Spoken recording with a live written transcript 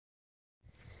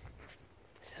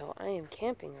So I am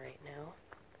camping right now.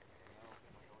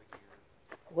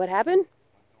 What happened?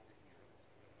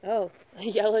 Oh, a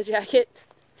yellow jacket.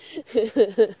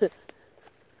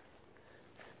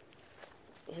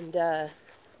 And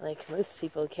like most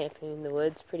people camping in the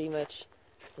woods pretty much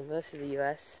in most of the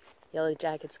US, yellow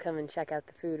jackets come and check out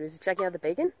the food. Was it checking out the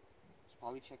bacon? It's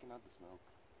probably checking out the smoke.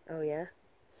 Oh yeah?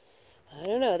 I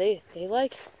don't know, they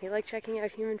like checking out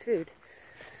human food.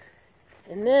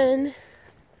 And then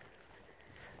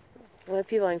one of the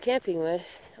people I'm camping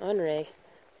with, Henri,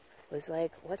 was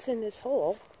like, what's in this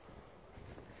hole?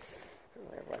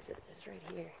 Where was it? It was right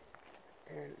here.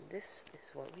 And this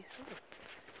is what we saw.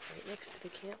 Right next to the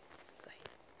campsite.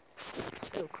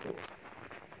 So cool.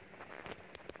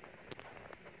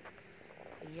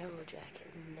 A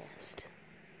yellowjacket nest.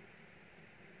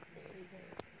 There you go.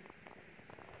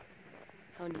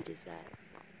 How neat is that?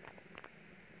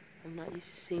 I'm not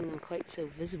used to seeing them quite so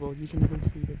visible. You can even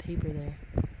see the paper there.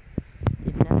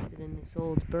 They've nested in this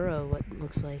old burrow, what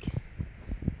looks like,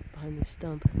 behind this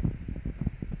stump.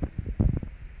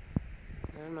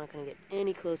 I'm not going to get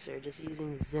any closer, just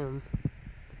using the zoom.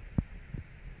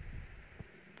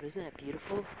 But isn't that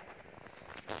beautiful?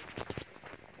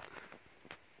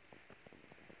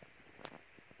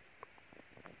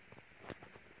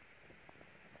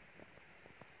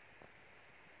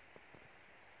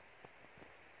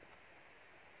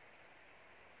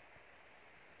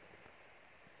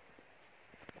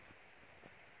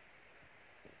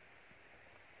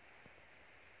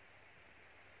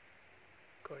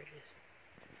 Gorgeous.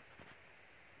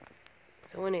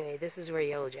 So anyway, this is where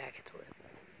yellowjackets live.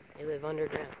 They live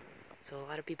underground. So a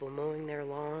lot of people mowing their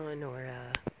lawn or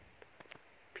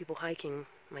people hiking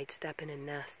might step in and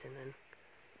nest and then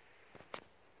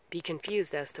be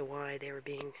confused as to why they were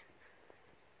being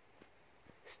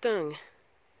stung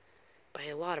by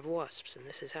a lot of wasps, and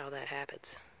this is how that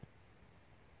happens.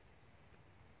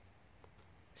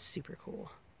 Super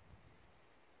cool.